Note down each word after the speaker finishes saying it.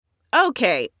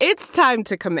Okay, it's time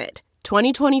to commit.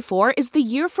 2024 is the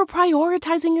year for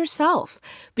prioritizing yourself.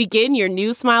 Begin your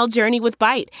new smile journey with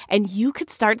Byte, and you could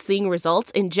start seeing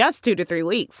results in just 2 to 3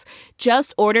 weeks.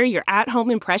 Just order your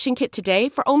at-home impression kit today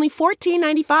for only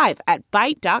 $14.95 at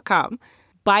Byte.com.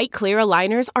 Byte Clear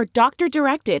aligners are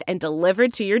doctor-directed and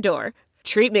delivered to your door.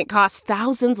 Treatment costs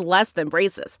thousands less than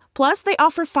braces. Plus, they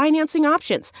offer financing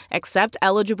options, accept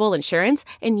eligible insurance,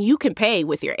 and you can pay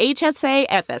with your HSA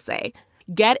FSA.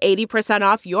 Get 80%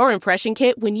 off your impression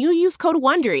kit when you use code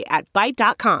WONDERY at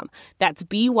Byte.com. That's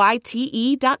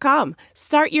BYTE.com.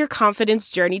 Start your confidence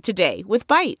journey today with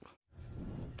Byte.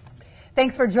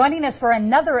 Thanks for joining us for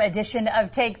another edition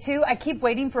of Take Two. I keep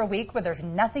waiting for a week where there's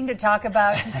nothing to talk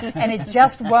about, and it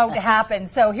just won't happen.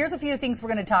 So here's a few things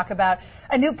we're going to talk about.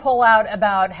 A new poll out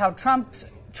about how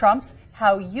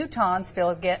how Utahns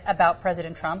feel about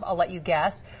President Trump. I'll let you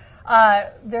guess.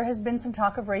 There has been some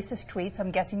talk of racist tweets. I'm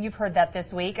guessing you've heard that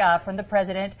this week from the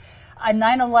president. A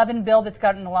 9/11 bill that's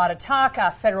gotten a lot of talk,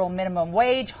 federal minimum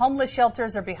wage, homeless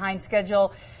shelters are behind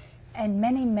schedule, and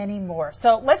many, many more.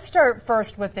 So let's start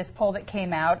first with this poll that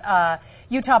came out.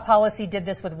 Utah Policy did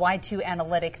this with Y2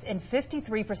 Analytics, and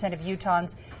 53% of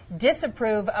Utahns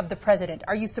disapprove of the president.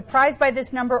 Are you surprised by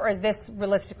this number, or is this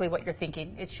realistically what you're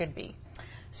thinking it should be?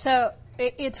 So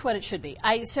it's what it should be.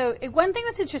 One thing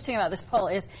that's interesting about this poll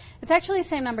is it's actually the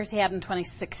same numbers he had in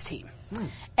 2016.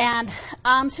 And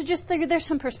so just there's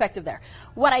some perspective there.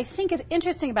 What I think is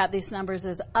interesting about these numbers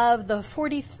is of the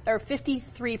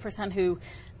 53% who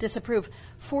disapprove,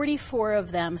 44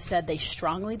 of them said they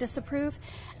strongly disapprove.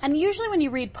 And usually when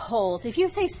you read polls, if you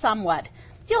say somewhat,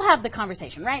 you'll have the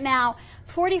conversation. Right now,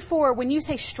 44, when you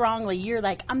say strongly, you're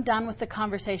like, I'm done with the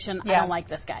conversation. Yeah. I don't like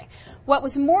this guy. What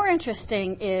was more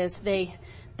interesting is they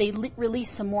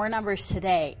released some more numbers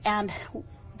today. And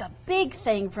the big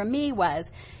thing for me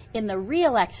was in the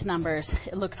re-elect numbers,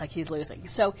 it looks like he's losing.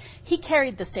 So he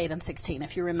carried the state in 16,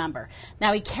 if you remember.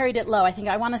 Now he carried it low.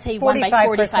 I want to say he won by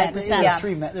 45%. Yeah.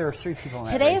 There were three people in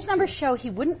that Today's race, numbers show he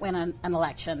wouldn't win an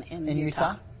election in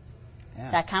Utah.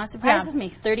 Yeah. That kind of surprises me,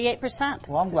 38%.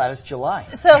 Well, I'm glad it's July.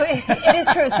 So it is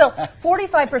true. So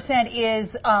 45%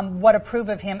 is what approve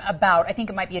of him about. I think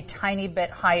it might be a tiny bit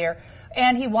higher.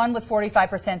 And he won with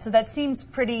 45%, so that seems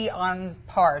pretty on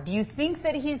par. Do you think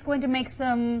that he's going to make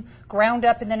some ground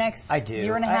up in the next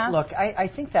year and a half? I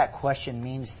think that question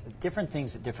means different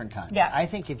things at different times. Yeah. I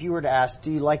think if you were to ask, do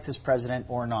you like this president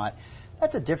or not,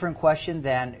 that's a different question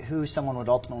than who someone would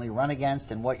ultimately run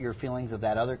against and what your feelings of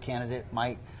that other candidate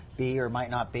might be or might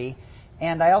not be.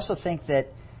 And I also think that,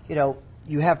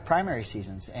 you have primary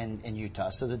seasons in Utah.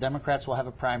 So the Democrats will have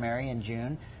a primary in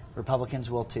June. Republicans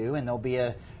will too, and there'll be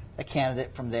a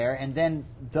candidate from there. And then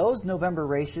those November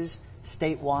races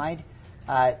statewide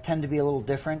tend to be a little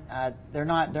different. We're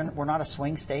not a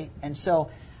swing state. And so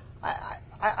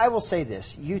I will say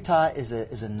this, Utah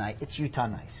it's Utah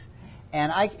nice.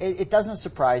 And it doesn't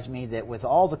surprise me that with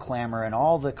all the clamor and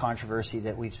all the controversy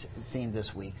that we've seen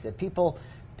this week, that people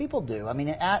do. I mean,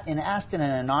 asked in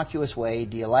an innocuous way,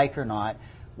 do you like or not,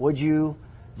 would you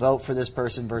vote for this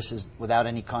person versus without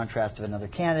any contrast of another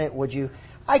candidate? Would you?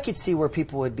 I could see where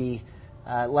people would be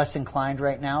less inclined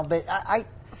right now, but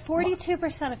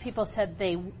 42% of people said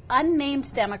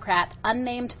unnamed Democrat,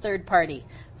 unnamed third party.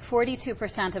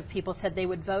 42% of people said they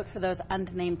would vote for those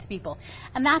unnamed people.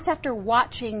 And that's after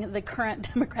watching the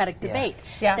current Democratic debate.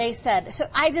 Yeah. They said, so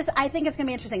I think it's going to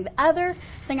be interesting. The other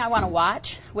thing I want to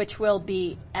watch, which will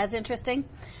be as interesting,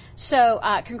 so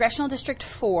Congressional District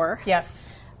 4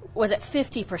 was at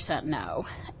 50% no.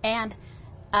 And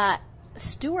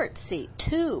Stewart's seat,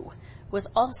 2, was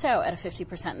also at a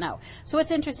 50% no. So what's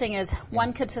interesting is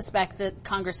one could suspect that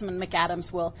Congressman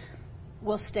McAdams will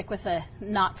stick with a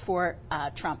not for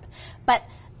Trump. But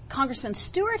Congressman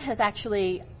Stewart has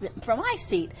actually, from my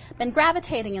seat, been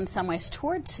gravitating in some ways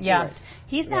towards Stewart. Yeah.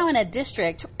 He's now in a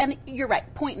district, and you're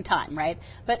right, point in time, right?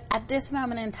 But at this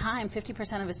moment in time,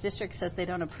 50% of his district says they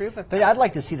don't approve of Trump. But I'd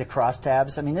like to see the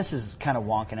crosstabs. I mean, this is kind of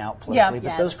wonking out politically,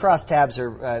 but those crosstabs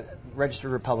are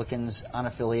registered Republicans,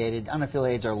 unaffiliated.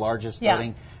 Unaffiliated is our largest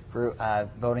voting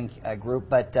group,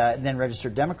 but then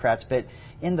registered Democrats. But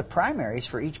in the primaries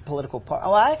for each political party,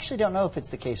 I actually don't know if it's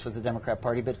the case with the Democrat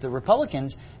Party, but the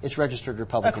Republicans, it's registered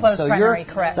Republicans. A closed primary,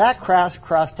 correct. That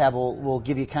crosstab will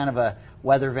give you kind of a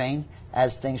weather vane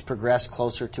as things progress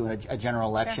closer to a general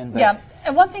election. But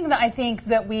and one thing that I think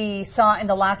that we saw in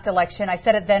the last election, I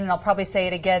said it then and I'll probably say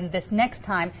it again this next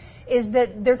time, is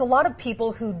that there's a lot of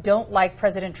people who don't like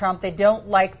President Trump. They don't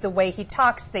like the way he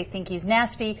talks. They think he's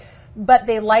nasty, but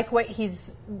they like what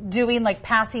he's doing, like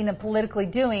passing and politically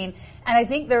doing. And I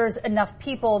think there's enough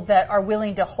people that are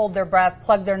willing to hold their breath,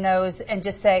 plug their nose, and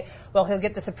just say, well, he'll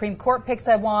get the Supreme Court picks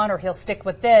I want, or he'll stick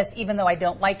with this, even though I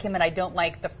don't like him and I don't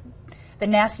like the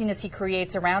nastiness he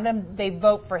creates around him. They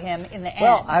vote for him in the end.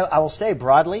 Well, I will say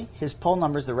broadly, his poll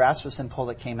numbers, the Rasmussen poll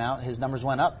that came out, his numbers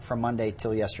went up from Monday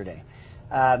till yesterday.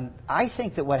 I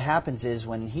think that what happens is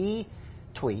when he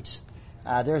tweets,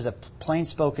 there's a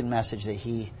plain-spoken message that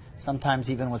he,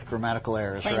 sometimes even with grammatical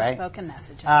errors, right? Plain-spoken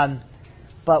messages.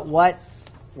 But what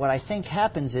I think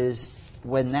happens is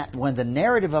when the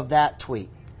narrative of that tweet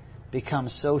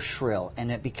becomes so shrill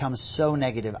and it becomes so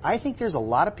negative, I think there's a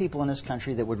lot of people in this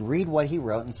country that would read what he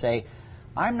wrote and say,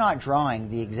 I'm not drawing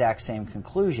the exact same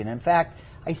conclusion. In fact,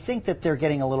 I think that they're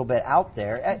getting a little bit out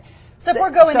there. So if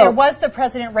we're going there, was the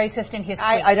president racist in his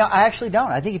tweets? I actually don't.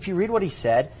 I think if you read what he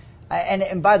said,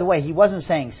 and by the way, he wasn't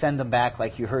saying send them back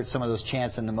like you heard some of those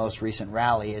chants in the most recent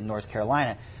rally in North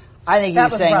Carolina. I think he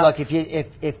was saying, rough. look,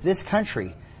 if this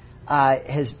country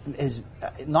has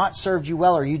not served you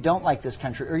well, or you don't like this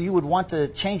country, or you would want to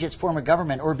change its form of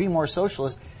government or be more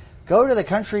socialist, go to the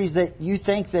countries that you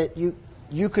think that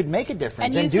you could make a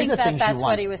difference and do the things you want. And you think that's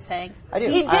what he was saying? I do.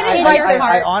 He did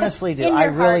I honestly do. I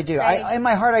really heart, do. right? In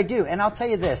my heart, I do. And I'll tell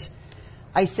you this.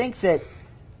 I think that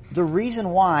the reason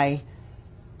why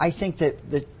I think that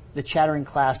the chattering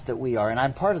class that we are, and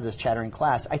I'm part of this chattering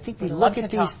class, I think we look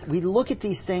at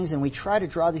these things and we try to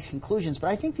draw these conclusions, but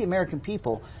I think the American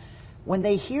people, when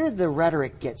they hear the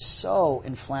rhetoric get so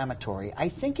inflammatory, I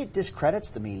think it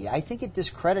discredits the media. I think it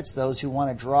discredits those who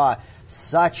want to draw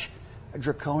such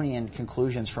draconian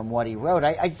conclusions from what he wrote.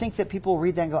 I think that people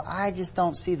read that and go, I just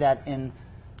don't see that in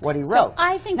what he wrote. So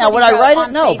I think now, would I write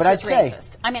it? No, but I'd say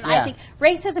racist. I mean, yeah. I think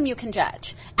racism you can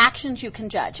judge, actions you can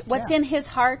judge. What's in his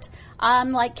heart,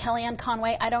 like Kellyanne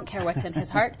Conway, I don't care what's in his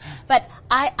heart, but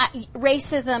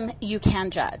racism you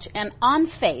can judge, and on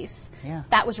face,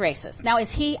 that was racist. Now,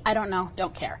 is he? I don't know.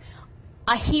 Don't care.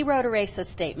 He wrote a racist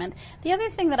statement. The other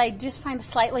thing that I just find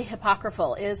slightly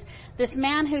hypocritical is this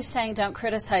man who's saying, don't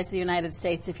criticize the United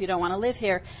States if you don't want to live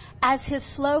here, as his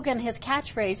slogan, his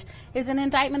catchphrase, is an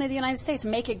indictment of the United States,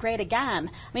 make it great again.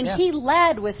 I mean, he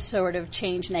led with sort of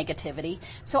change negativity.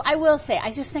 So I will say,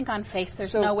 I just think on face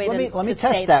there's no way to let me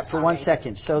test that for 1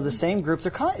 second. So the same group,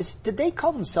 did they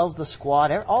call themselves the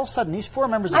Squad? All of a sudden, these four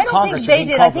members of Congress are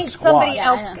being called the Squad. I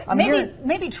don't think they did. I think somebody else,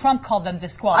 maybe Trump called them the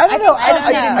Squad. I don't know.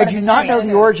 I do not know know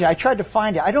the origin. I tried to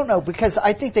find it. I don't know, because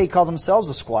I think they call themselves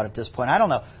a Squad at this point. I don't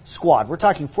know. Squad. We're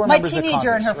talking four members of Congress. My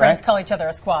teenager and her friends call each other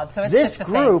a Squad. So it's this just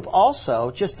group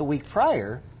also, just a week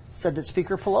prior, said that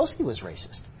Speaker Pelosi was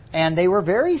racist, and they were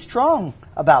very strong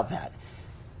about that.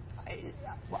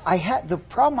 The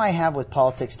problem I have with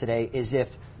politics today is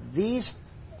if these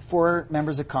four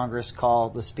members of Congress call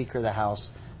the Speaker of the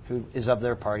House, who is of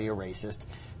their party, a racist,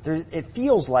 it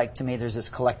feels like to me there's this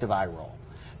collective eye roll.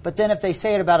 But then if they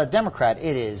say it about a Democrat,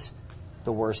 it is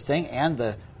the worst thing and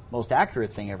the most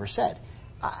accurate thing ever said.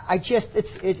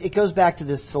 It goes back to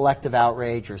this selective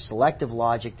outrage or selective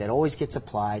logic that always gets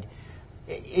applied.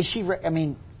 Is she? I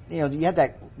mean, you had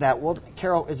that woman,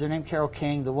 Carol. Is her name Carol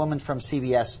King, the woman from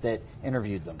CBS that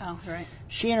interviewed them? Oh, right.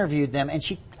 She interviewed them, and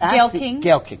she asked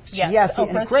Gayle King. Yes,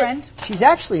 Oprah's friend. She's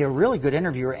actually a really good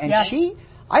interviewer, and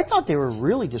I thought they were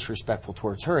really disrespectful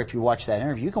towards her. If you watch that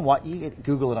interview, you can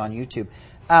Google it on YouTube.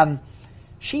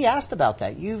 She asked about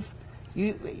that. You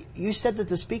said that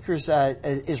the speaker is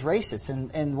racist,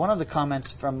 and one of the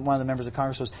comments from one of the members of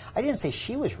Congress was, I didn't say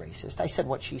she was racist. I said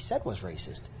what she said was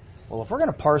racist. Well, if we're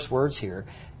going to parse words here,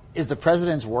 is the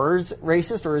president's words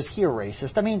racist, or is he a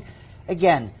racist? I mean,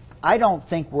 again, I don't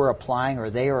think we're applying, or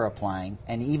they are applying,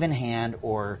 an even hand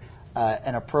or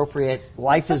an appropriate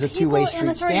life is a two-way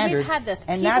street standard. We've had this.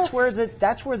 And that's where the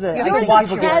You're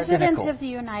the president of the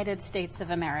United States of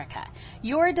America.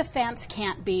 Your defense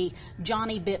can't be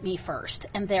Johnny bit me first,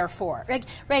 and therefore,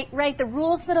 right. The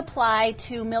rules that apply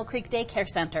to Mill Creek Daycare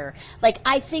Center,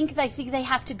 I think they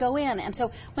have to go in. And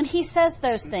so when he says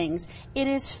those things, it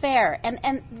is fair.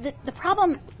 And the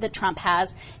problem that Trump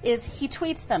has is he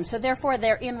tweets them, so therefore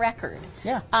they're in record.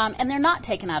 Yeah. And they're not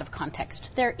taken out of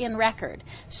context. They're in record.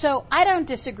 So I don't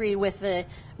disagree with the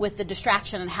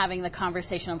distraction and having the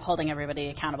conversation of holding everybody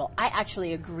accountable. I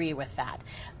actually agree with that.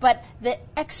 But the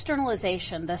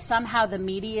externalization, somehow the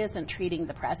media isn't treating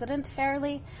the president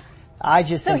fairly. I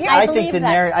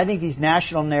think these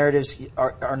national narratives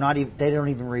are not even, they don't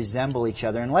even resemble each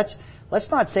other. And let's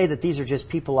not say that these are just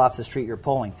people off the street you're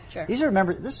polling. Sure. These are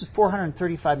members. This is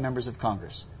 435 members of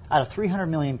Congress out of 300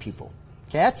 million people.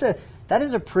 Okay, that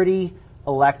is a pretty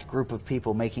elect group of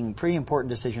people making pretty important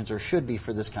decisions, or should be,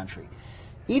 for this country.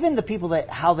 Even the people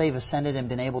how they've ascended and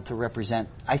been able to represent,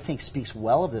 I think, speaks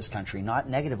well of this country, not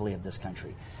negatively of this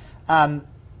country.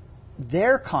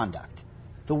 their conduct,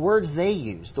 the words they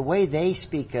use, the way they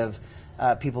speak of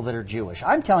people that are Jewish.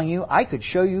 I'm telling you, I could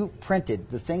show you printed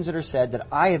the things that are said that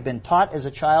I have been taught as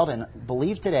a child and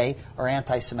believe today are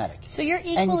anti-Semitic. So you're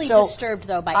equally disturbed,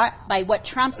 though, by what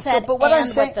Trump said but what and I'm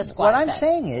saying, what the squad What I'm said.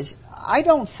 saying is, I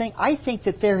think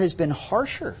that there has been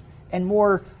harsher and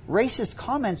more racist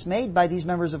comments made by these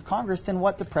members of Congress than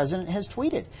what the president has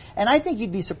tweeted. And I think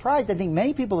you'd be surprised. I think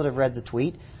many people that have read the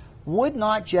tweet would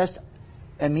not just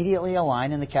immediately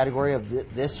align in the category of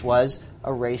this was a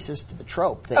racist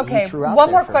trope that he threw out there.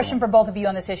 One more question for both of you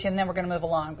on this issue, and then we're going to move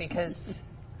along because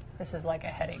this is like a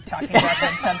headache talking about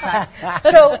them sometimes.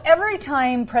 So every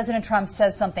time President Trump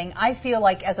says something, I feel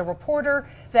like as a reporter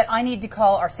that I need to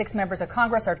call our 6 members of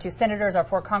Congress, our 2 senators, our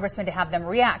 4 congressmen to have them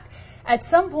react. At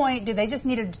some point, do they just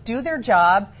need to do their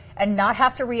job and not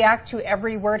have to react to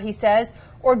every word he says?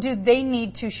 Or do they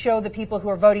need to show the people who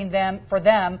are voting for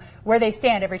them where they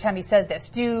stand every time he says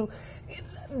this?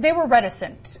 They were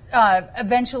reticent.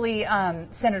 Eventually,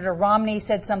 Senator Romney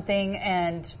said something,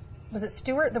 and was it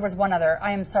Stewart? There was one other.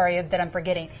 I am sorry that I'm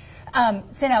forgetting.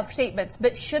 Sent out statements.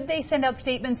 But should they send out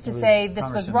statements to say this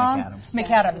was wrong?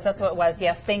 McAdams, that's what it was.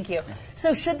 Yes, thank you.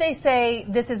 So should they say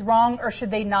this is wrong, or should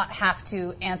they not have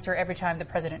to answer every time the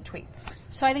president tweets?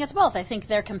 So I think it's both. I think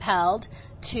they're compelled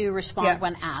to respond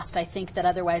when asked. I think that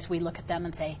otherwise we look at them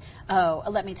and say, oh,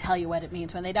 let me tell you what it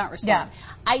means when they don't respond.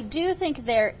 I do think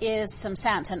there is some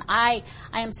sense, and I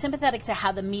am sympathetic to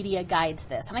how the media guides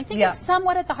this. And I think it's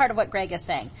somewhat at the heart of what Greg is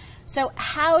saying. So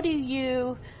how do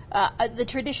you... the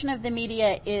tradition of the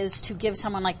media is to give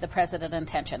someone like the president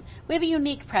attention. We have a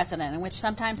unique president in which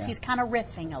sometimes he's kind of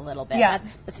riffing a little bit.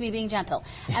 That's me being gentle.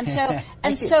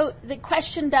 And so the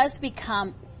question does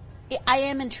become, I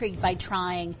am intrigued by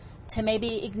trying to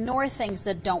maybe ignore things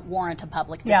that don't warrant a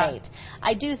public debate.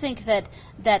 I do think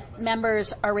that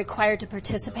members are required to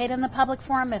participate in the public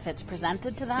forum if it's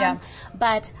presented to them.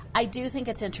 But I do think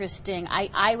it's interesting.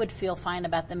 I would feel fine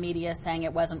about the media saying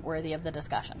it wasn't worthy of the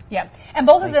discussion. And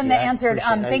both of them they answered,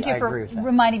 thank you for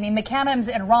reminding me,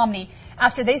 McAdams and Romney,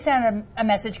 after they sent a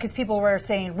message, because people were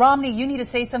saying, Romney, you need to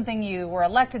say something. You were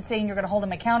elected saying you're going to hold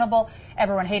him accountable.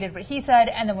 Everyone hated what he said.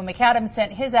 And then when McAdams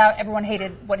sent his out, everyone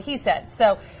hated what he said.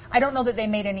 So I don't know that they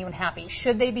made anyone happy.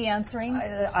 Should they be answering?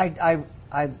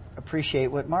 I appreciate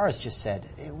what Mara's just said.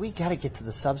 We got to get to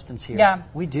the substance here.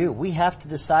 We do. We have to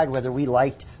decide whether we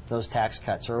liked those tax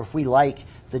cuts or if we like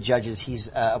the judges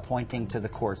he's appointing to the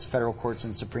courts, federal courts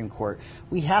and Supreme Court.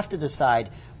 We have to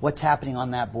decide what's happening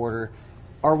on that border.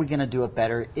 Are we going to do it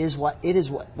better?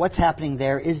 What's happening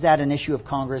there? Is that an issue of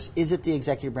Congress? Is it the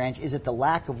executive branch? Is it the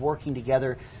lack of working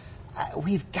together?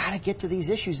 We've got to get to these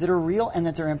issues that are real and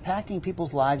that they're impacting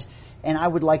people's lives. And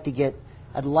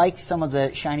I'd like some of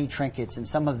the shiny trinkets and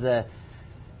some of the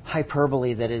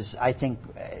hyperbole that is, I think,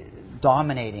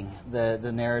 dominating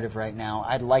the narrative right now.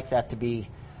 I'd like that to be...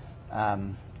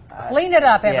 Clean it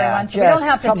up, everyone, so we don't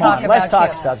have to talk about Let's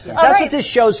talk substance. That's what this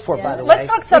show's for, by the way. Let's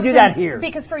talk substance. We do that here.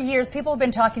 Because for years, people have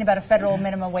been talking about a federal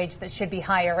minimum wage that should be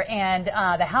higher. And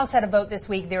the House had a vote this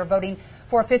week. They were voting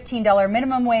for a $15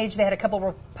 minimum wage. They had a couple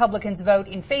Republicans vote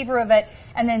in favor of it.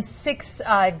 And then 6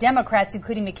 Democrats,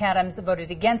 including McAdams, voted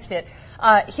against it.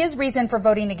 His reason for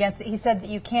voting against it, he said that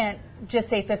you can't just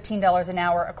say $15 an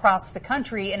hour across the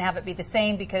country and have it be the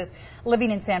same because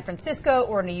living in San Francisco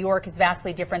or New York is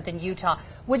vastly different than Utah.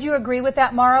 Would you agree with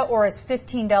that, Mara, or is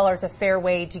 $15 a fair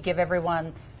way to give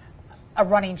everyone a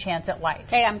running chance at life?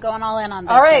 Okay, I'm going all in on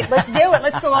this. All right, let's do it.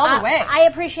 Let's go all the way. I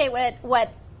appreciate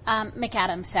what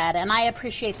McAdams said, and I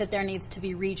appreciate that there needs to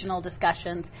be regional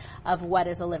discussions of what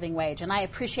is a living wage, and I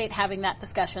appreciate having that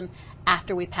discussion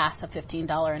after we pass a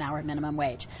 $15 an hour minimum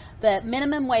wage. The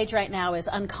minimum wage right now is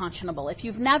unconscionable. If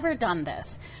you've never done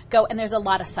this, go, and there's a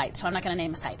lot of sites, so I'm not going to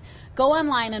name a site. Go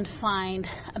online and find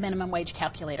a minimum wage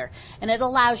calculator, and it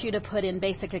allows you to put in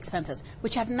basic expenses,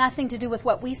 which have nothing to do with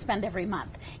what we spend every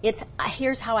month. It's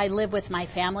here's how I live with my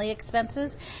family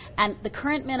expenses, and the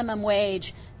current minimum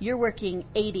wage, you're working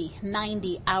 80,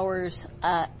 90 hours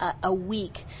a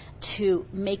week to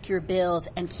make your bills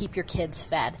and keep your kids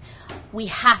fed. We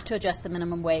have to adjust the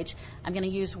minimum wage. I'm going to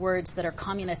use words that are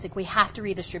communistic. We have to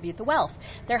redistribute the wealth.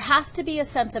 There has to be a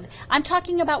sense of, I'm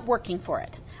talking about working for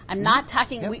it. I'm not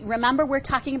talking, remember we're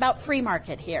talking about free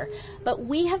market here. But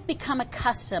we have become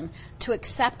accustomed to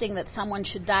accepting that someone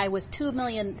should die with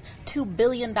 $2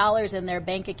 billion in their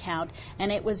bank account,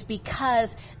 and it was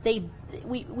because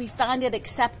we find it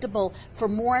acceptable for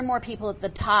more and more people at the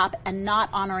top and not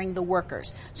honoring the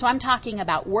workers. So I'm talking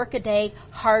about work a day,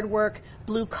 hard work,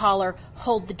 blue collar,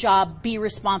 hold the job, be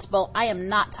responsible. I am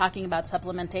not talking about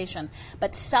supplementation.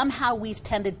 But somehow we've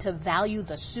tended to value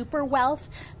the super wealth,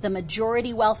 the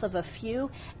majority wealth of a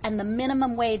few, and the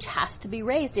minimum wage has to be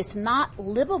raised. It's not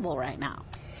livable right now.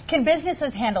 Can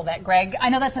businesses handle that, Greg? I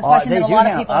know that's a question that a lot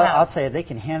of people have. I'll tell you, they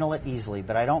can handle it easily,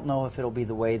 but I don't know if it'll be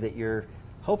the way that you're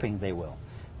hoping they will.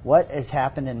 What has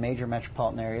happened in major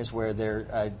metropolitan areas where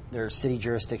their city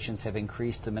jurisdictions have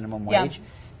increased the minimum wage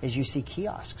is you see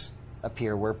kiosks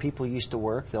appear where people used to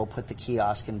work. They'll put the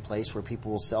kiosk in place where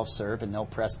people will self-serve and they'll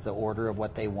press the order of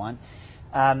what they want.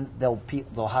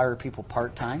 They'll hire people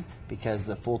part-time because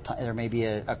there may be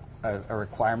a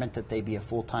requirement that they be a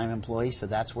full-time employee, so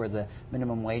that's where the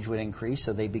minimum wage would increase,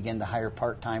 so they begin to hire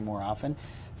part-time more often.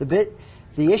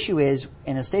 The issue is,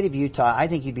 in the state of Utah, I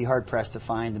think you'd be hard-pressed to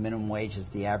find the minimum wage as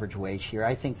the average wage here.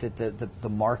 I think that the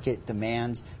market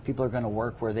demands people are going to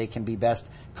work where they can be best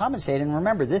compensated. And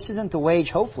remember, this isn't the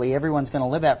wage, hopefully, everyone's going to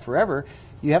live at forever.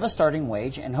 You have a starting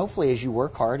wage, and hopefully as you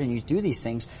work hard and you do these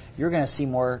things, you're going to see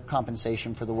more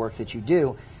compensation for the work that you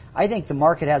do. I think the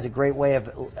market has a great way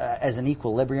of, as an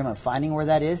equilibrium of finding where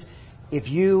that is.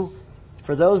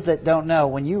 For those that don't know,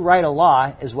 when you write a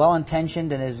law, as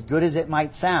well-intentioned and as good as it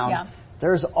might sound,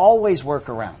 there's always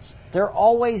workarounds. There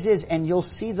always is, and you'll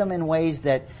see them in ways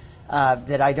that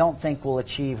I don't think will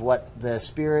achieve what the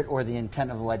spirit or the intent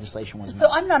of the legislation was.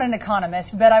 So I'm not an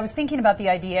economist, but I was thinking about the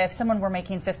idea if someone were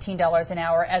making $15 an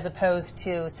hour as opposed to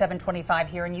 $7.25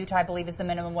 here in Utah, I believe is the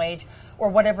minimum wage, or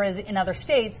whatever is in other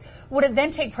states, would it then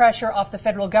take pressure off the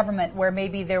federal government where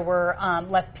maybe there were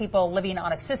less people living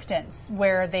on assistance,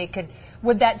 where they could,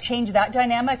 would that change that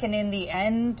dynamic and in the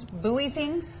end buoy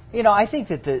things? You know, I think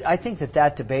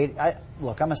that debate,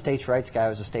 look, I'm a states' rights guy. I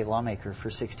was a state lawmaker for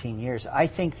 16 years. I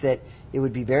think that it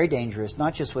would be very dangerous,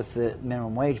 not just with the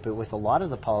minimum wage, but with a lot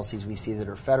of the policies we see that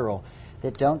are federal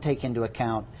that don't take into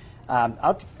account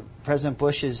President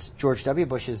George W.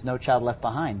 Bush's No Child Left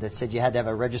Behind that said you had to have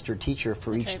a registered teacher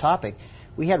for each topic.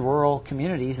 We had rural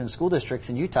communities and school districts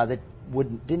in Utah that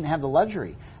didn't have the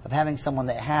luxury of having someone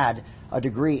that had a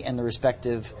degree in the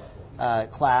respective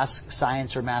class,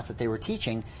 science or math that they were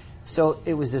teaching. So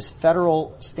it was this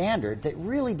federal standard that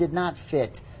really did not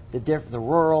fit the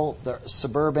rural, the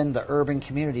suburban, the urban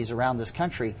communities around this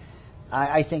country.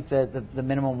 I think the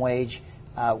minimum wage,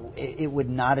 it would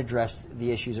not address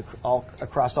the issues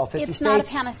across all 50 states. It's not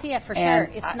a panacea for sure.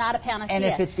 It's not a panacea. And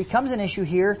if it becomes an issue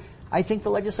here, I think the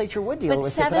legislature would deal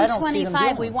with it, but I don't see them doing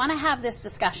it. But 725, we want to have this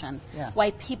discussion,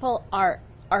 why people are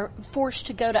forced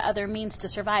to go to other means to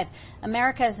survive.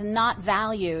 America has not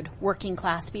valued working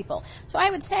class people. So I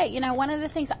would say, one of the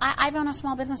things, I've owned a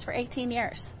small business for 18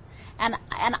 years. And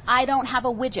I don't have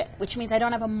a widget, which means I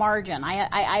don't have a margin.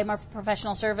 I'm a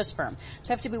professional service firm,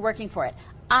 so I have to be working for it.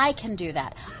 I can do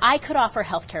that. I could offer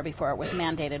health care before it was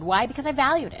mandated. Why? Because I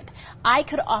valued it. I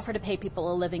could offer to pay people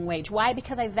a living wage. Why?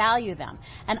 Because I value them.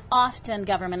 And often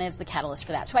government is the catalyst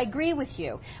for that. So I agree with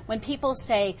you. When people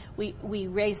say we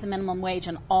raise the minimum wage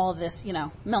and all this,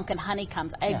 milk and honey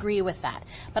comes, I agree with that.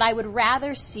 But I would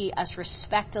rather see us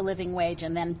respect a living wage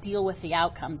and then deal with the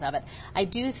outcomes of it. I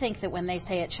do think that when they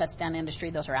say it shuts down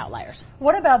industry, those are outliers.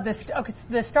 What about the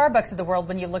Starbucks of the world,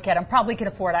 when you look at them, probably could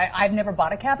afford. I've never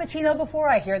bought a cappuccino before.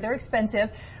 I hear they're expensive,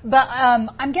 but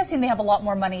I'm guessing they have a lot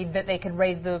more money that they could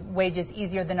raise the wages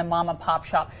easier than a mom and pop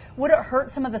shop. Would it hurt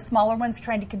some of the smaller ones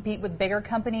trying to compete with bigger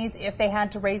companies if they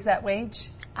had to raise that wage?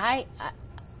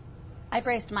 I've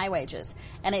raised my wages,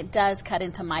 and it does cut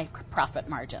into my profit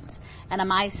margins. And am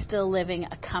I still living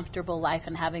a comfortable life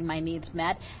and having my needs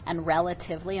met? And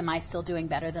relatively, am I still doing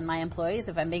better than my employees?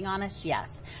 If I'm being honest,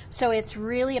 yes. So it's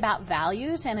really about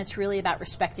values, and it's really about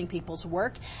respecting people's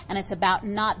work, and it's about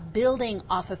not building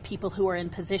off of people who are in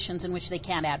positions in which they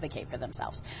can't advocate for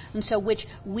themselves. And so which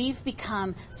we've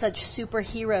become such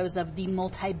superheroes of the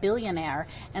multi-billionaire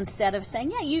instead of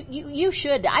saying, yeah, you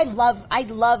should. I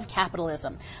love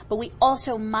capitalism, but we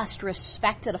also must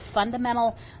respect at a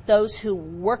fundamental those who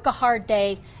work a hard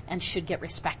day and should get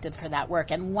respected for that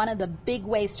work. And one of the big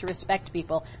ways to respect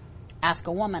people, ask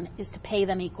a woman, is to pay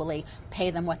them equally, pay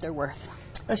them what they're worth.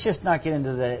 Let's just not get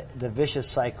into the vicious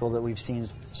cycle that we've seen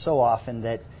so often,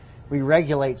 that we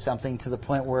regulate something to the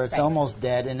point where it's almost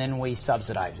dead, and then we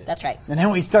subsidize it. That's right. And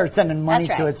then we start sending money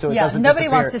to it so it doesn't nobody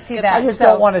disappear. wants to see that. I just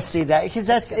don't want to see that, because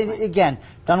that's, again,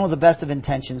 done with the best of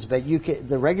intentions, but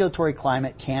the regulatory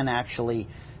climate can actually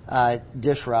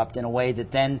disrupt in a way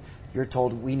that then you're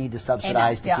told we need to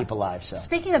subsidize to keep alive. So,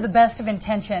 speaking of the best of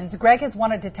intentions, Greg has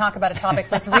wanted to talk about a topic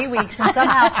for 3 weeks, and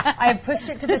somehow I have pushed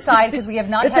it to the side because we have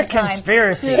not had time. It's a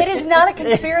conspiracy. It is not a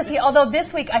conspiracy, although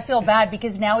this week I feel bad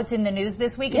because now it's in the news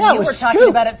this week, and yeah, you were talking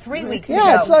about it 3 weeks ago.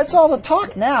 Yeah, it's all the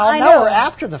talk now. I now know. we're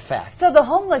after the fact. So the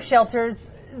homeless shelters,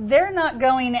 they're not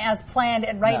going as planned,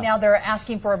 and right now they're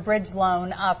asking for a bridge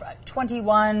loan of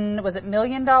 $21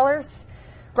 million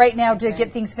right now to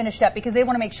get things finished up because they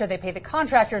want to make sure they pay the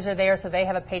contractors are there so they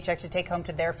have a paycheck to take home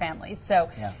to their families. So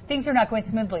things are not going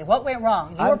smoothly. What went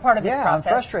wrong? You were part of this process.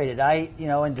 I'm frustrated.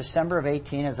 In December of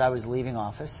 18, as I was leaving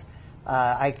office,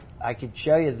 I could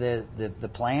show you the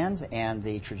plans and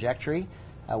the trajectory.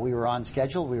 We were on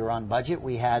schedule. We were on budget.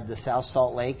 We had the South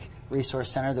Salt Lake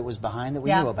Resource Center that was behind that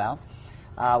we knew about.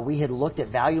 We had looked at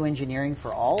value engineering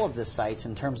for all of the sites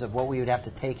in terms of what we would have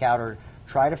to take out or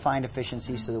try to find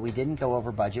efficiencies so that we didn't go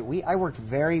over budget. I worked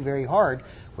very, very hard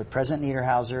with President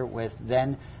Niederhauser, with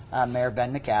then Mayor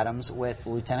Ben McAdams, with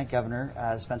Lieutenant Governor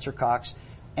Spencer Cox,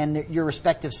 and your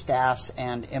respective staffs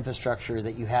and infrastructure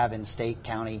that you have in state,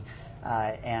 county,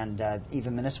 and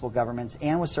even municipal governments,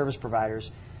 and with service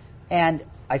providers. And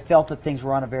I felt that things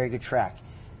were on a very good track.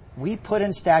 We put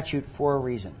in statute for a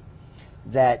reason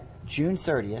that June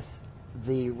 30th,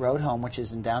 the road home, which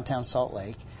is in downtown Salt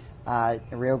Lake, the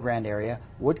Rio Grande area,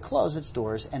 would close its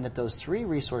doors, and that those 3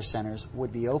 resource centers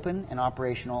would be open and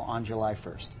operational on July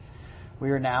 1st.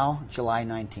 We are now July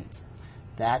 19th.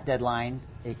 That deadline,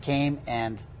 it came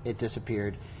and it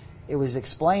disappeared. It was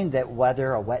explained that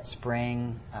weather, a wet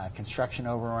spring, construction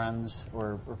overruns,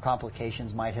 or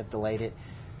complications might have delayed it.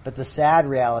 But the sad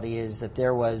reality is that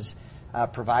there was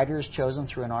providers chosen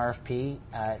through an RFP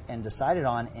and decided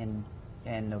on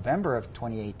in November of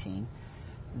 2018.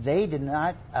 They did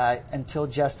not, until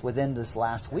just within this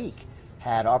last week,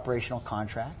 had operational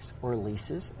contracts or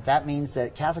leases. That means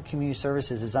that Catholic Community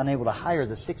Services is unable to hire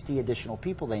the 60 additional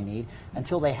people they need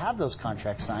until they have those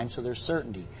contracts signed, so there's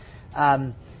certainty.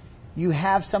 You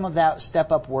have some of that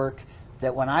step-up work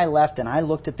that when I left and I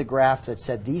looked at the graph that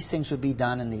said these things would be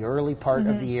done in the early part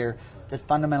of the year, that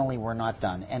fundamentally were not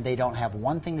done. And they don't have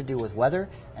one thing to do with weather,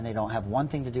 and they don't have one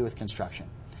thing to do with construction.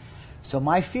 So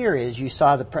my fear is you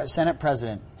saw the Senate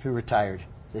president who retired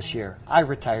this year. I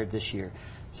retired this year.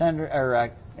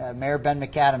 Mayor Ben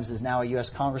McAdams is now a U.S.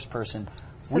 congressperson.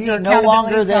 So we are no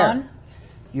longer there.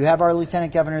 You have our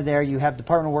lieutenant governor there. You have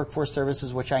Department of Workforce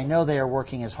Services, which I know they are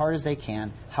working as hard as they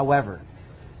can. However,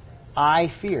 I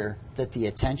fear that the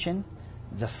attention,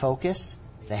 the focus,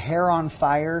 the hair on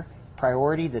fire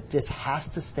priority that this has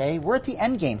to stay. We're at the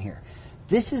end game here.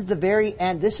 This is the very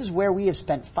end. This is where we have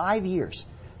spent 5 years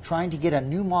trying to get a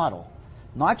new model,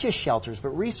 not just shelters, but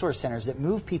resource centers that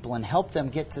move people and help them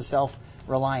get to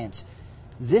self-reliance.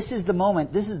 This is the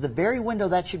moment. This is the very window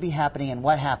that should be happening. And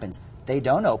what happens? They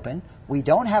don't open. We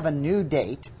don't have a new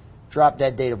date,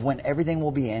 drop-dead date of when everything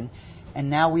will be in. And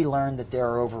now we learn that there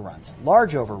are overruns,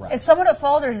 large overruns. Is someone at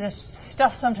fault, or does this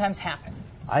stuff sometimes happen?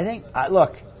 I think,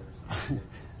 look,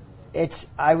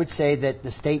 I would say that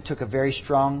the state took a very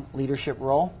strong leadership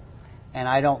role, and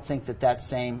I don't think that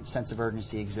same sense of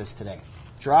urgency exists today.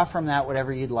 Draw from that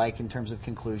whatever you'd like in terms of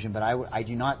conclusion, but I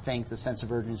do not think the sense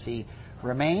of urgency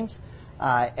remains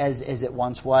as it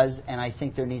once was, and I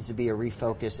think there needs to be a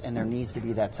refocus, and there needs to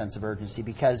be that sense of urgency,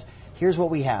 because here's what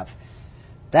we have.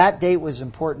 That date was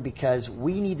important because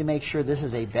we need to make sure this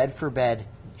is a bed-for-bed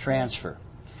transfer.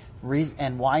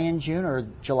 And why in June or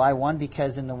July 1?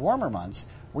 Because in the warmer months,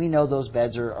 we know those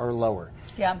beds are lower.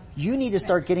 Yeah. You need to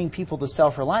start getting people to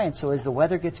self-reliance, so as the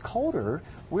weather gets colder,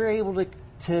 we're able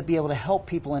to be able to help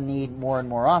people in need more and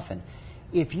more often.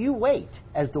 If you wait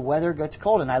as the weather gets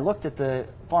cold, and I looked at the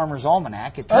Farmer's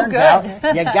Almanac, it turns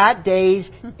out you got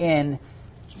days in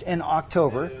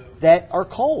October that are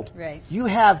cold. Right. You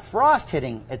have frost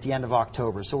hitting at the end of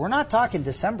October, so we're not talking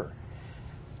December.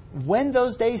 When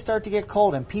those days start to get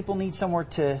cold and people need somewhere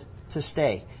to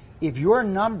stay, if your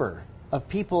number of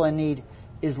people in need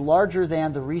is larger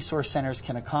than the resource centers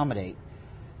can accommodate,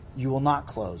 you will not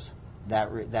close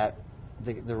the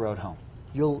road home.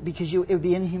 Because it would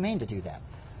be inhumane to do that.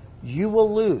 You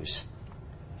will lose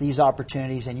these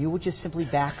opportunities, and you will just simply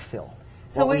backfill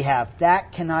what we have.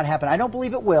 That cannot happen. I don't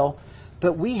believe it will,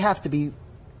 but we have to be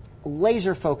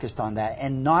laser focused on that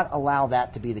and not allow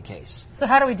that to be the case. So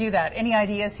how do we do that? Any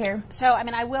ideas here? So, I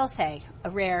mean, I will say,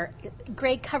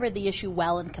 Greg covered the issue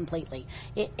well and completely,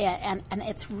 and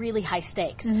it's really high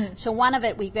stakes. Mm-hmm. So one of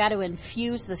it, we've got to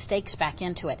infuse the stakes back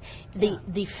into it.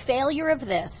 The failure of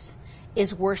this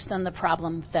is worse than the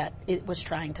problem that it was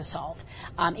trying to solve.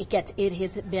 It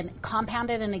has been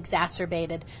compounded and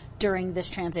exacerbated during this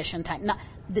transition time.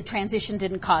 The transition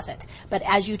didn't cause it, but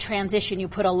as you transition, you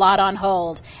put a lot on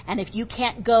hold, and if you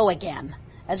can't go again,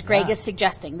 as Greg is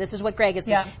suggesting, this is what Greg is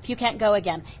saying, if you can't go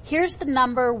again, here's the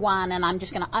number one, and I'm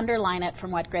just going to underline it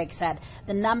from what Greg said,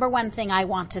 the number one thing I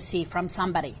want to see from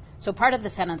somebody. So part of the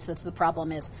sentence that's the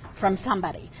problem is from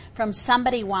somebody. From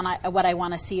somebody, what I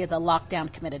want to see is a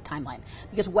lockdown committed timeline.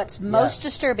 Because what's most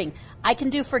disturbing, I can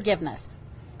do forgiveness.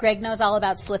 Greg knows all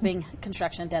about slipping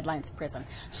construction deadlines, prison.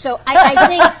 So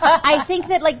I think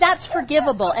that like that's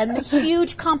forgivable, and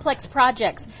huge complex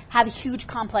projects have huge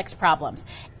complex problems.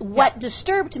 What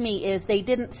disturbed me is they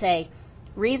didn't say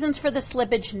reasons for the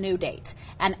slippage, new date.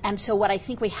 And so what I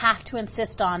think we have to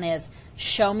insist on is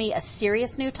show me a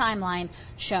serious new timeline,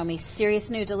 show me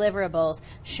serious new deliverables,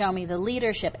 show me the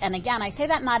leadership. And again, I say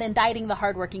that not indicting the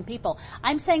hardworking people.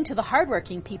 I'm saying to the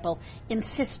hardworking people,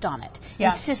 insist on it.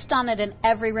 Insist on it in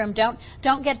every room.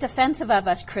 Don't get defensive of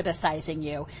us criticizing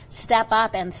you. Step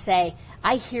up and say,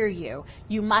 I hear you.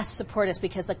 You must support us,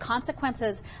 because the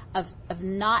consequences of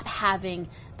not having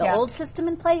the old system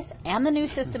in place and the new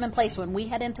system in place when we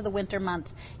head into the winter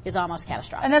months is almost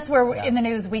catastrophic. And that's where in the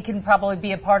news we can probably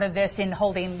be a part of this in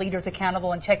holding leaders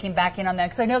accountable and checking back in on them.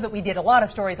 Because I know that we did a lot of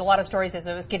stories as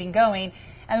it was getting going.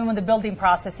 And then when the building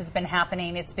process has been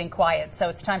happening, it's been quiet. So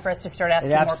it's time for us to start asking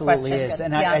more questions. It absolutely is.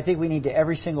 And I think we need to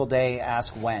every single day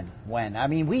ask when. I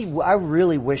mean, I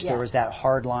really wish there was that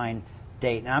hard line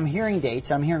date. And I'm hearing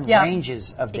dates. I'm hearing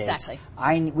ranges of dates.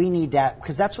 Exactly. We need that,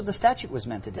 because that's what the statute was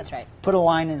meant to do. That's right. Put a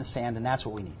line in the sand, and that's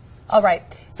what we need. All right.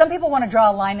 Some people want to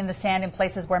draw a line in the sand in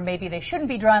places where maybe they shouldn't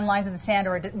be drawing lines in the sand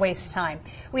or waste time.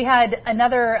 We had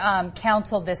another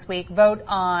council this week vote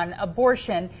on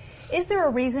abortion. Is there a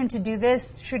reason to do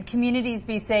this? Should communities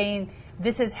be saying,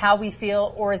 this is how we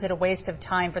feel, or is it a waste of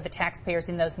time for the taxpayers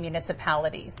in those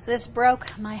municipalities? This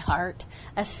broke my heart.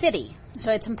 A city.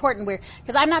 So it's important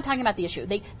because I'm not talking about the issue.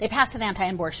 They passed an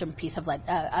anti-abortion piece of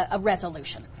a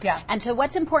resolution. Yeah. And so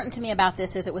what's important to me about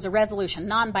this is it was a resolution,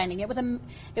 non-binding. It was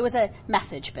a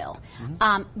message bill.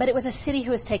 Mm-hmm. But it was a city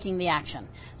who was taking the action.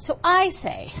 So I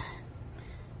say,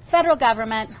 federal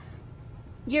government,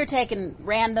 you're taking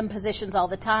random positions all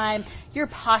the time. You're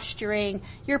posturing.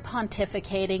 You're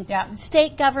pontificating. Yeah.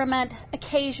 State government,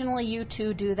 occasionally you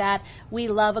too do that. We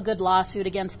love a good lawsuit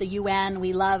against the UN.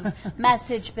 We love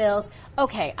message bills.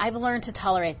 Okay, I've learned to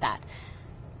tolerate that.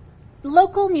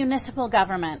 Local municipal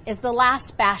government is the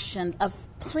last bastion of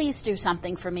please do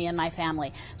something for me and my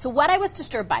family. So what I was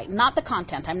disturbed by, not the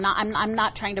content. I'm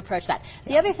not trying to approach that.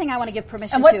 The other thing I want to give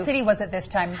permission to. And what city was it this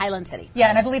time? Highland City. Yeah,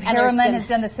 and I believe Harriman has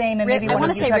done the same, and maybe one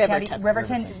of Utah County.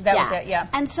 Riverton. That was it, yeah.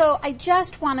 And so I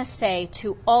just want to say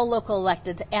to all local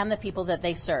electeds and the people that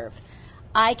they serve,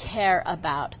 I care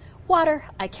about water,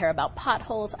 I care about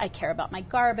potholes, I care about my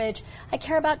garbage, I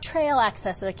care about trail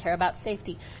access, I care about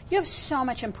safety. You have so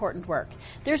much important work.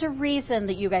 There's a reason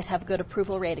that you guys have good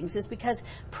approval ratings, is because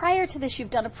prior to this you've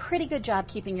done a pretty good job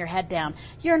keeping your head down.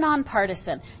 You're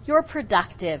nonpartisan, you're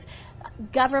productive.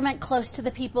 Government close to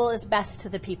the people is best to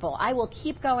the people. I will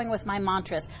keep going with my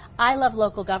mantras. I love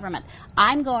local government.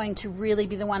 I'm going to really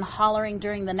be the one hollering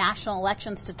during the national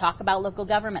elections to talk about local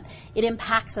government. It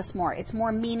impacts us more. It's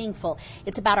more meaningful.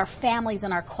 It's about our families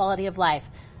and our quality of life.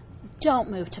 Don't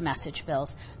move to message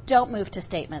bills. Don't move to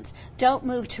statements. Don't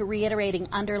move to reiterating,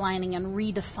 underlining, and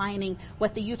redefining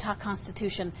what the Utah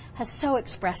Constitution has so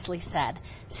expressly said.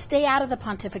 Stay out of the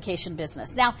pontification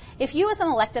business. Now, if you as an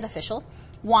elected official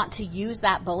want to use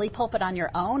that bully pulpit on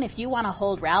your own, if you want to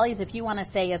hold rallies, if you want to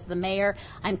say, as the mayor,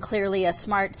 I'm clearly a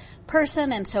smart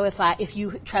person, and so if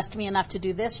you trust me enough to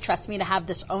do this, trust me to have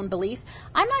this own belief.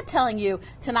 I'm not telling you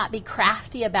to not be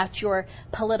crafty about your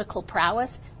political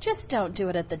prowess. Just don't do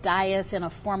it at the dais in a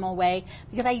formal way,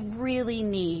 because I really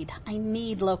need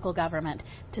local government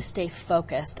to stay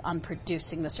focused on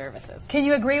producing the services. Can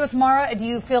you agree with Mara? Do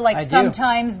you feel like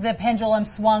sometimes the pendulum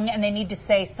swung and they need to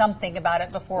say something about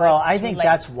it before it's too late? I think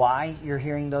that's why you're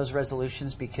hearing those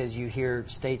resolutions, because you hear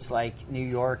states like New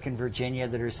York and Virginia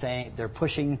that are saying they're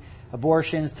pushing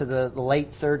abortions to the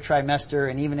late third trimester,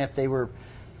 and even if they were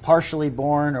partially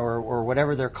born or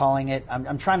whatever they're calling it.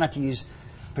 I'm trying not to use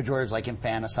pejoratives like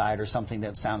infanticide or something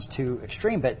that sounds too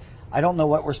extreme, but I don't know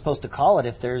what we're supposed to call it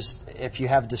if you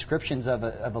have descriptions of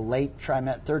a late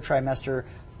third trimester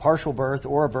partial birth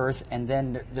or a birth, and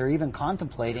then they're even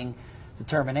contemplating the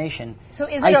termination. So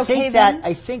is it okay then?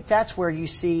 I think that's where you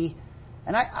see,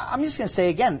 and I'm just going to say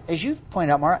again, as you've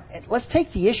pointed out, Mara, let's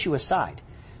take the issue aside.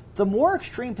 The more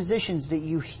extreme positions that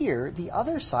you hear, the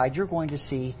other side you're going to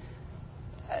see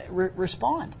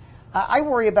respond. I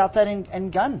worry about that in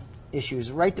gun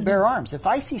issues right to bear arms. If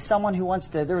I see someone who wants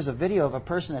to, there was a video of a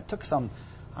person that took some,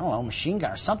 I don't know, machine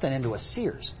gun or something into a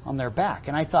Sears on their back,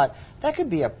 and I thought that could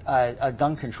be a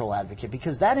gun control advocate,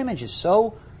 because that image is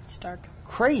so Stark.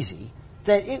 crazy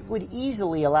that it would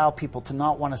easily allow people to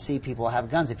not want to see people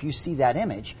have guns if you see that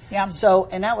image. Yeah. So,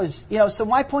 and that was, so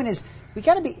my point is, we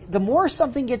got to be, the more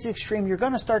something gets extreme, you're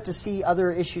going to start to see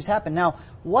other issues happen. Now,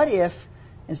 what if,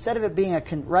 instead of it being a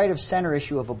right of center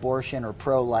issue of abortion or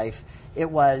pro-life, it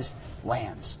was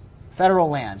lands, federal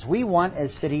lands? We want,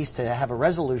 as cities, to have a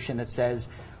resolution that says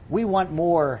we want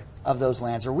more of those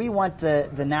lands, or we want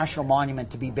the national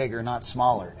monument to be bigger, not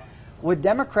smaller. Would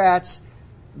Democrats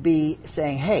be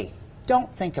saying, hey,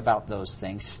 don't think about those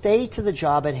things, stay to the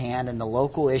job at hand and the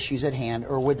local issues at hand,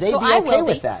 or would they be okay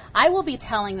with that? I will be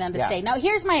telling them to stay. Now,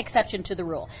 here's my exception to the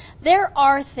rule. There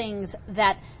are things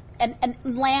that, and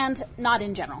land, not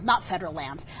in general, not federal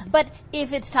lands, but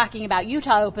if it's talking about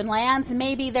Utah open lands,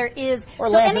 maybe there is, or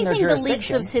so lands in their anything the leagues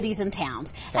jurisdiction. of cities and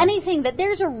towns, anything that,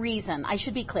 there's a reason, I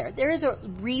should be clear, there is a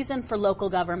reason for local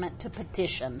government to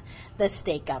petition the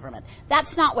state government.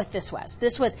 That's not what this was.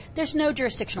 There's no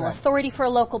jurisdictional authority for a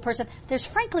local person. There's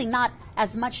frankly not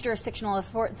as much jurisdictional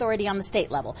authority on the state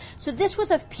level. So this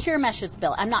was a pure meshes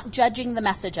bill. I'm not judging the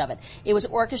message of it. It was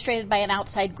orchestrated by an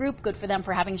outside group, good for them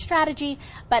for having strategy,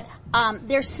 but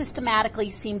they systematically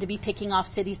seem to be picking off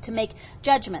cities to make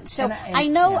judgments. So I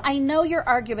know your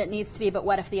argument needs to be, but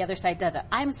what if the other side does it?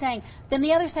 I'm saying then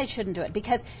the other side shouldn't do it,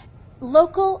 because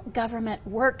local government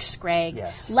works, Greg.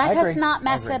 Yes, Let us not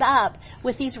mess it up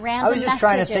with these random messages. I was just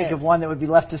trying to think of one that would be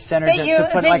left of center to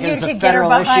put like as a could federal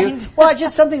get her issue. Well,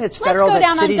 just something that's federal Let's go that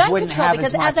down cities on gun wouldn't control, have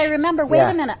because as much. as I remember, wait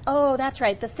a minute. Oh, that's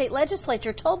right. The state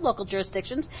legislature told local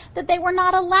jurisdictions that they were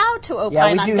not allowed to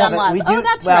opine on gun laws.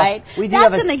 That's right. We do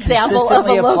that's have an example of a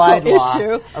consistently applied local law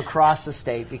issue across the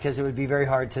state, because it would be very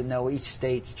hard to know each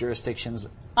state's jurisdictions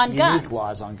on unique guns.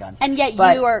 laws on guns. And yet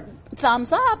you are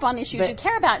thumbs up on issues you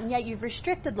care about, and yet you've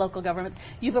restricted local governments.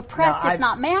 You've oppressed, if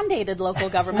not mandated, local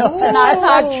governments to not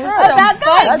talk about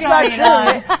guns. That's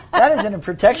not true. That isn't a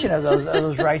protection of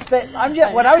those rights. But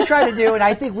what I was trying to do, and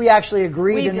I think we actually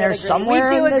agreed in there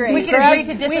somewhere. We can agree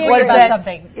to disagree about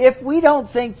something. If we don't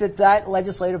think that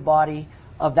legislative body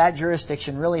of that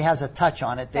jurisdiction really has a touch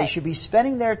on it, they should be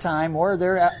spending their time or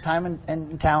their time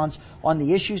and talents on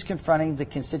the issues confronting the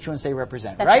constituents they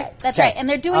represent. That's right. That's right. And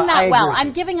they're doing that well.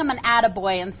 I'm giving them an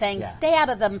attaboy and saying, stay out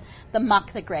of the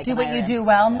muck that Greg do and what I you are do in.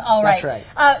 well. All right. That's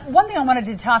right. One thing I wanted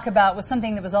to talk about was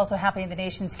something that was also happening in the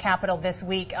nation's capital this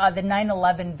week, the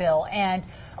 9/11 bill. And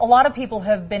a lot of people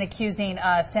have been accusing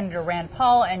Senator Rand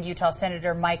Paul and Utah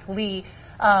Senator Mike Lee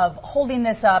of holding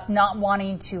this up, not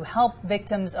wanting to help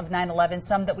victims of 9/11,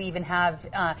 some that we even have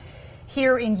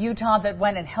here in Utah that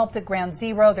went and helped at Ground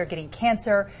Zero. They're getting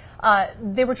cancer.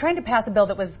 They were trying to pass a bill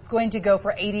that was going to go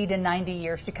for 80 to 90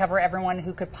 years to cover everyone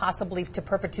who could possibly, to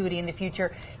perpetuity in the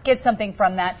future, get something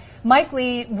from that. Mike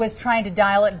Lee was trying to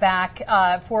dial it back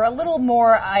for a little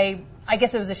more, I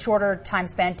guess it was a shorter time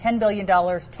span, $10 billion,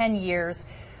 10 years.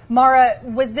 Mara,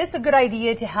 was this a good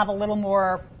idea to have a little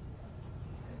more,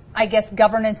 I guess,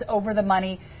 governance over the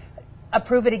money,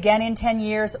 approve it again in 10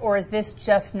 years, or is this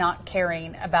just not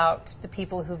caring about the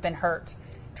people who've been hurt,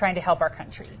 trying to help our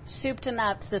country? Soup to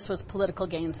nuts, this was political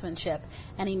gamesmanship,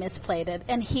 and he misplayed it,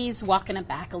 and he's walking it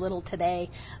back a little today.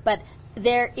 But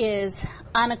there is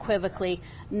unequivocally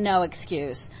no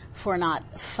excuse for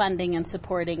not funding and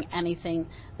supporting anything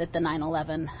that the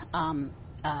 9/11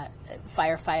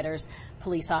 firefighters,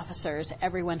 police officers,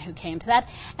 everyone who came to that.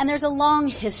 And there's a long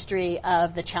history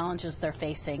of the challenges they're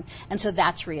facing. And so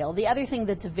that's real. The other thing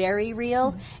that's very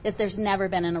real is there's never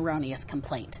been an erroneous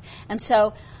complaint. And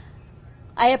so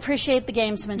I appreciate the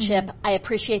gamesmanship. I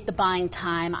appreciate the buying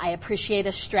time. I appreciate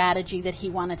a strategy that he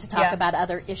wanted to talk about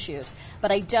other issues.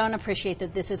 But I don't appreciate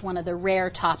that this is one of the rare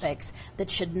topics that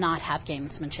should not have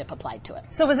gamesmanship applied to it.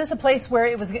 So was this a place where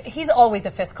it was, he's always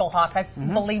a fiscal hawk, I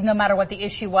believe, no matter what the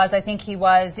issue was. I think he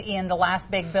was in the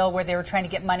last big bill where they were trying to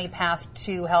get money passed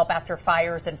to help after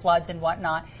fires and floods and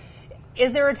whatnot.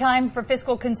 Is there a time for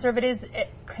fiscal conservatism,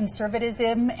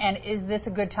 and is this a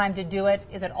good time to do it?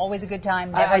 Is it always a good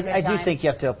time? I do think you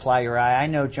have to apply your eye. I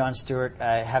know Jon Stewart,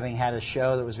 having had a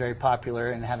show that was very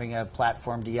popular and having a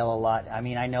platform to yell a lot. I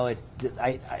mean, I know it.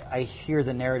 I hear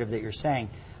the narrative that you're saying.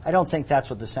 I don't think that's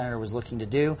what the senator was looking to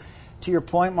do. To your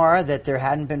point, Mara, that there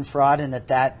hadn't been fraud and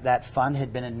that fund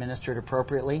had been administered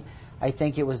appropriately, I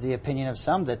think it was the opinion of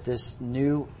some that these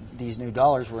new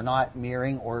dollars were not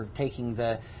mirroring or taking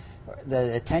the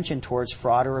attention towards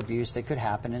fraud or abuse that could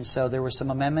happen. And so there were some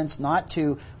amendments not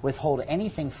to withhold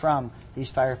anything from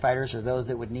these firefighters or those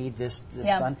that would need this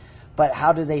fund, but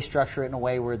how do they structure it in a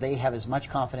way where they have as much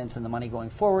confidence in the money going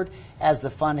forward as the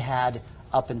fund had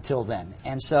up until then?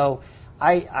 And so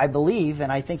I believe,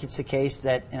 and I think it's the case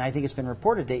that, and I think it's been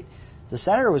reported, the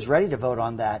senator was ready to vote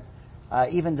on that,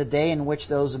 even the day in which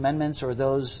those amendments or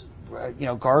those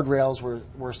guardrails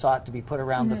were sought to be put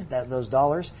around those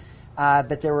dollars.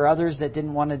 But there were others that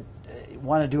didn't want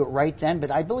to do it right then. But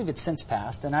I believe it's since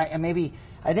passed, and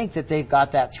I think that they've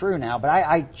got that through now. But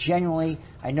I genuinely,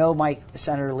 I know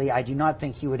Senator Lee, I do not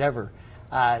think he would ever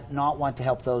not want to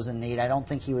help those in need. I don't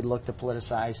think he would look to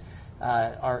politicize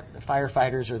our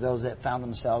firefighters or those that found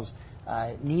themselves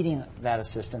needing that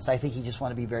assistance. I think he just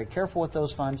want to be very careful with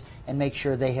those funds and make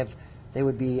sure they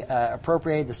would be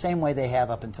appropriated the same way they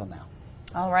have up until now.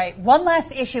 All right. One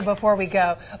last issue before we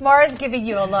go. Mara's giving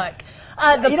you a look.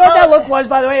 You know what that look was,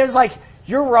 by the way? It was like,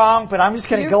 you're wrong, but I'm just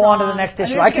going to go on to the next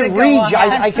issue. I can read you.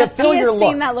 I could feel your look. He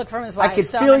has seen that look from his wife. I could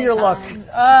feel your look.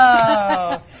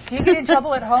 Oh. Do you get in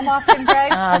trouble at home often,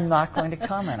 Greg? I'm not going to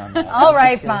comment on that. All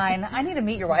right, fine. I need to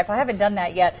meet your wife. I haven't done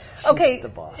that yet. She's the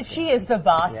boss. She is the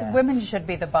boss. Yeah. Women should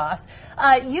be the boss.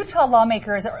 Utah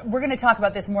lawmakers, we're going to talk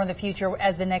about this more in the future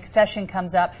as the next session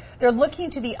comes up. They're looking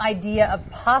to the idea of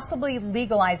possibly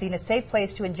legalizing a safe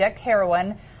place to inject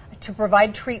heroin to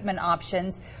provide treatment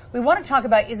options. We want to talk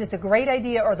about, is this a great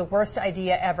idea or the worst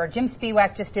idea ever? Jim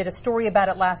Spiewak just did a story about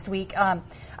it last week.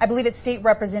 I believe it's State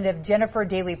Representative Jennifer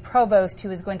Daley Provost who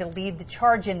is going to lead the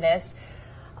charge in this.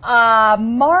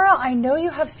 Mara, I know you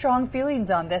have strong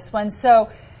feelings on this one. So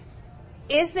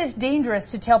is this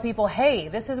dangerous to tell people, hey,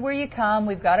 this is where you come,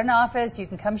 we've got an office, you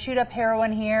can come shoot up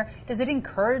heroin here? Does it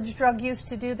encourage drug use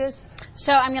to do this?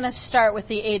 So I'm going to start with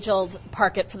the age-old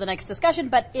park it for the next discussion,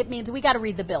 but it means we got to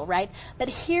read the bill, right? But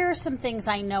here are some things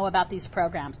I know about these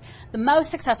programs. The most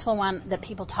successful one that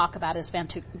people talk about is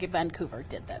Vancouver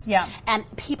did this. Yeah. And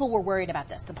people were worried about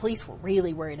this. The police were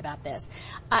really worried about this.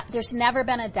 There's never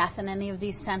been a death in any of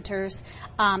these centers.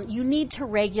 You need to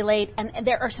regulate, and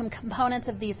there are some components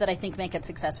of these that I think make it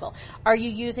successful. Are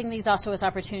you using these also as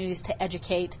opportunities to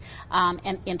educate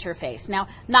and interface? Now,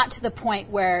 not to the point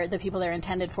where the people they're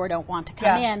intended for don't want to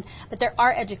come in, but there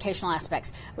are educational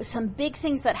aspects. With some big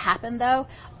things that happen, though,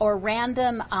 or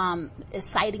random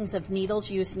sightings of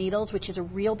needles, used needles, which is a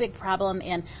real big problem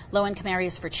in low-income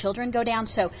areas for children, go down.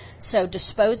 So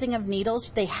disposing of needles,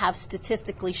 they have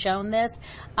statistically shown this.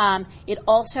 It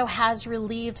also has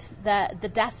relieved the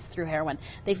deaths through heroin.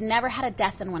 They've never had a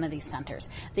death in one of these centers.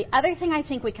 The other thing I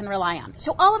think we can rely on.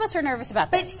 So all of us are nervous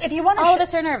about this. But if you want to all of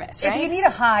us are nervous, right? If you need a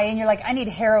high and you're like, I need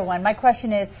heroin, my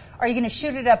question is, are you going to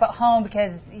shoot it up at home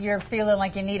because you're feeling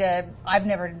like you need I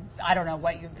don't know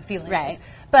what your feeling is.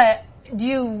 But do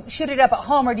you shoot it up at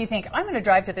home, or do you think, I'm going to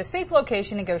drive to this safe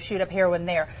location and go shoot up heroin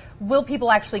there? Will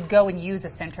people actually go and use a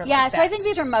center like that? Yeah, so I think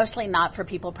these are mostly not for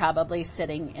people probably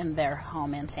sitting in their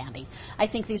home in Sandy. I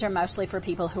think these are mostly for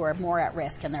people who are more at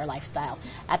risk in their lifestyle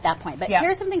at that point. But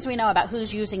here's some things we know about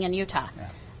who's using in Utah. Yeah.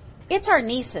 It's our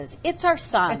nieces. It's our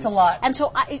sons. It's a lot. And so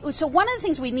one of the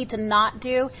things we need to not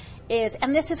do is,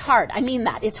 and this is hard, I mean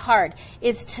that, it's hard,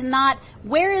 is to not,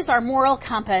 where is our moral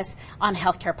compass on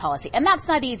healthcare policy? And that's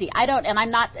not easy. And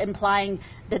I'm not implying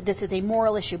that this is a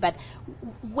moral issue, but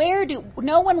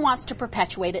no one wants to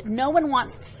perpetuate it. No one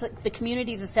wants the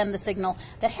community to send the signal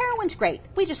that heroin's great.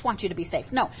 We just want you to be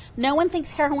safe. No one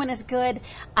thinks heroin is good.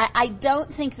 I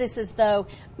don't think this is, though,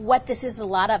 what this is a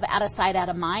lot of out of sight, out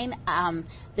of mind.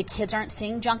 The kids aren't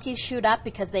seeing junkies shoot up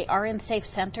because they are in safe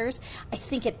centers. I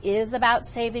think it is about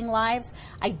saving lives.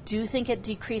 I do think it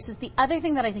decreases. The other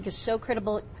thing that I think is so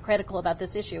critical about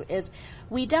this issue is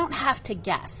we don't have to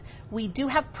guess. We do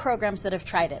have programs that have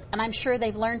tried it, and I'm sure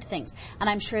they've learned things, and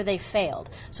I'm sure they've failed.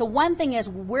 So one thing is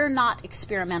we're not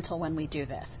experimental when we do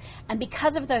this. And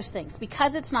because of those things,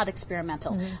 because it's not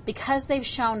experimental, because they've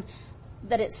shown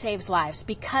that it saves lives,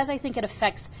 because I think it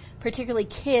affects particularly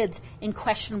kids in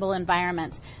questionable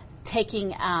environments, taking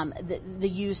the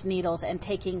used needles and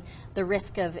taking the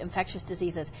risk of infectious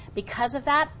diseases. Because of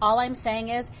that, all I'm saying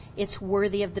is it's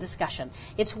worthy of the discussion.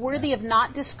 It's worthy of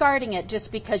not discarding it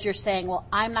just because you're saying, well,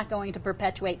 I'm not going to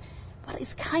perpetuate. But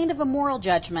it's kind of a moral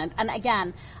judgment, and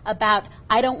again, about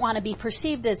I don't want to be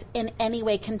perceived as in any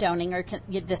way condoning or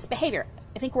this behavior.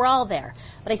 I think we're all there.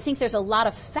 But I think there's a lot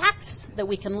of facts that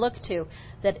we can look to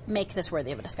that make this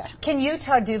worthy of a discussion. Can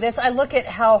Utah do this? I look at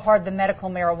how hard the medical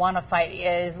marijuana fight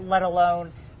is, let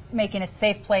alone making a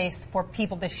safe place for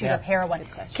people to shoot up heroin.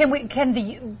 Can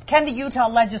the Utah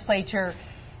legislature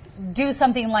do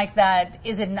something like that?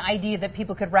 Is it an idea that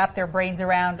people could wrap their brains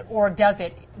around, or does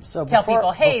it tell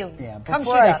people, hey, come shoot up?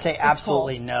 Before I say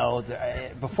absolutely no,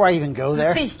 before I even go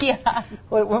there,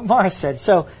 what Mara said.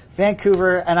 So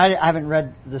Vancouver, and I haven't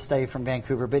read the study from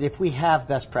Vancouver, but if we have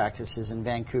best practices, and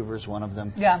Vancouver is one of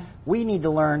them, we need to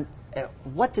learn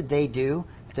what did they do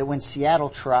that when Seattle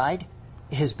tried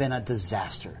has been a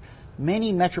disaster.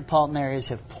 Many metropolitan areas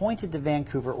have pointed to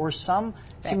Vancouver or some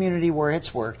community where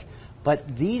it's worked,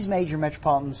 but these major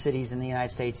metropolitan cities in the United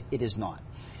States, it is not.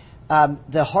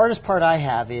 The hardest part I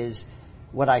have is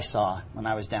what I saw when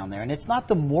I was down there, and it's not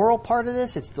the moral part of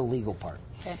this, it's the legal part.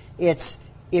 Okay. It's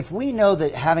if we know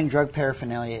that having drug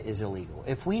paraphernalia is illegal,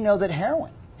 if we know that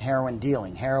heroin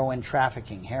dealing, heroin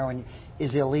trafficking, heroin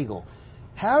is illegal,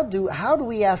 how do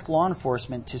we ask law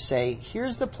enforcement to say,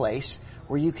 here's the place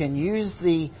where you can use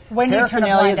the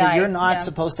paraphernalia that you're not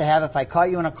supposed to have. If I caught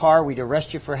you in a car, we'd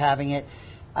arrest you for having it.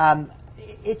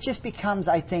 It just becomes,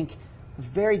 I think,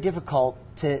 very difficult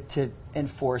to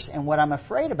enforce. And what I'm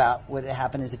afraid about would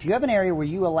happen is if you have an area where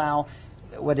you allow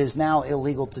what is now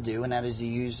illegal to do, and that is to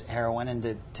use heroin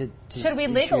and to should we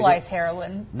legalize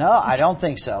heroin? No, I don't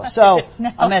think so. So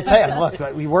no. I'm going to tell you,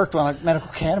 look, we worked on medical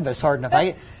cannabis hard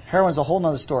enough. Heroin's a whole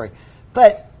other story.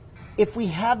 But if we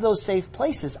have those safe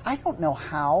places, I don't know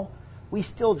how we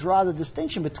still draw the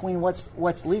distinction between what's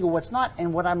legal, what's not.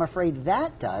 And what I'm afraid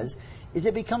that does is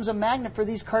it becomes a magnet for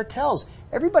these cartels.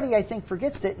 Everybody, I think,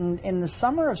 forgets that in the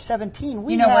summer of 2017,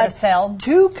 we had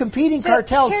two competing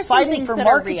cartels fighting for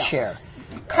market share.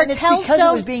 Cartels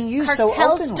it was being used so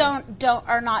openly.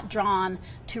 Are not drawn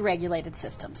to regulated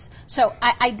systems. So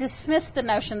I dismiss the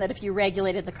notion that if you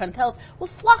regulated the cartels, will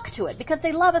flock to it because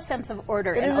they love a sense of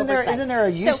order and oversight. Isn't there a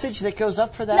usage that goes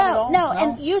up for that at all? No,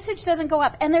 and usage doesn't go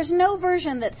up. And there's no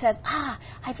version that says,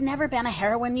 I've never been a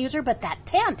heroin user, but that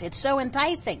tent, it's so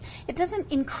enticing. It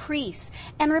doesn't increase.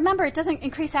 And remember, it doesn't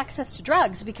increase access to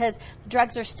drugs because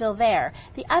drugs are still there.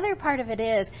 The other part of it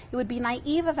is, it would be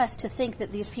naive of us to think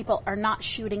that these people are not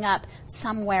shooting up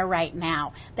somewhere right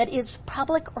now that is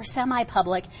public or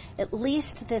semi-public. At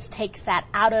least this takes that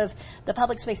out of the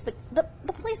public space. The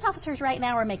police officers right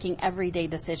now are making everyday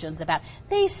decisions about,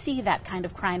 they see that kind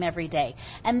of crime every day.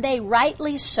 And they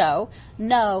rightly so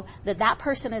know that that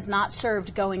person is not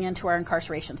served going into our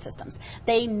incarceration systems.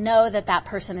 They know that that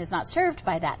person is not served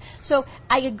by that. So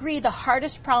I agree the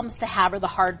hardest problems to have are the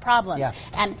hard problems. Yeah.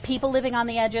 And people living on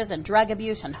the edges and drug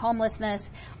abuse and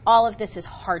homelessness, all of this is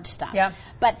hard stuff. Yeah.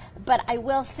 But I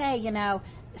will say,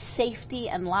 safety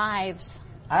and lives,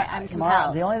 I'm compelled.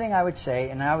 Mara, the only thing I would say,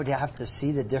 and I would have to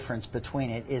see the difference between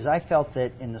it, is I felt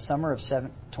that in the summer of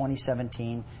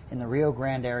 2017, in the Rio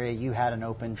Grande area, you had an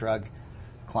open drug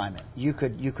climate. You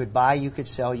could buy, you could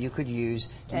sell, you could use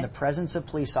in the presence of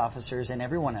police officers and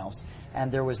everyone else,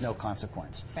 and there was no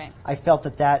consequence. Right. I felt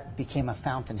that became a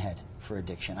fountainhead for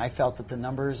addiction. I felt that the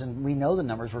numbers, and we know the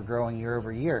numbers were growing year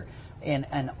over year,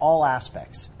 in all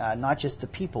aspects, not just the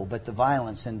people, but the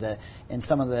violence and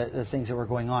some of the things that were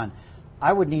going on.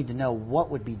 I would need to know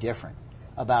what would be different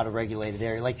about a regulated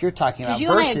area, like you're talking about. Because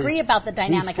you and I agree about the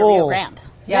dynamic of Rio Grande.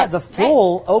 Yeah, the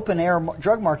full open air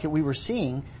drug market we were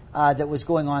seeing that was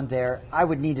going on there. I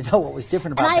would need to know what was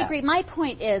different about that. And I agree. My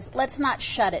point is, let's not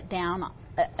shut it down.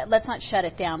 Let's not shut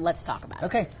it down. Let's talk about it.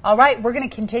 Okay. All right. We're going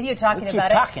to continue talking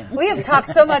about it. We have talked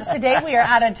so much today. We are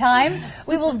out of time.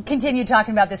 We will continue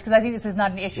talking about this because I think this is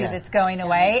not an issue that's going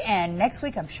away. And next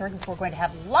week, I'm sure we're going to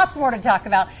have lots more to talk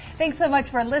about. Thanks so much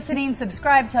for listening.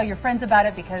 Subscribe. Tell your friends about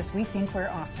it because we think we're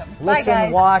awesome. Listen, bye,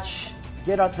 guys. Watch.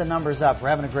 Get the numbers up. We're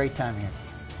having a great time here.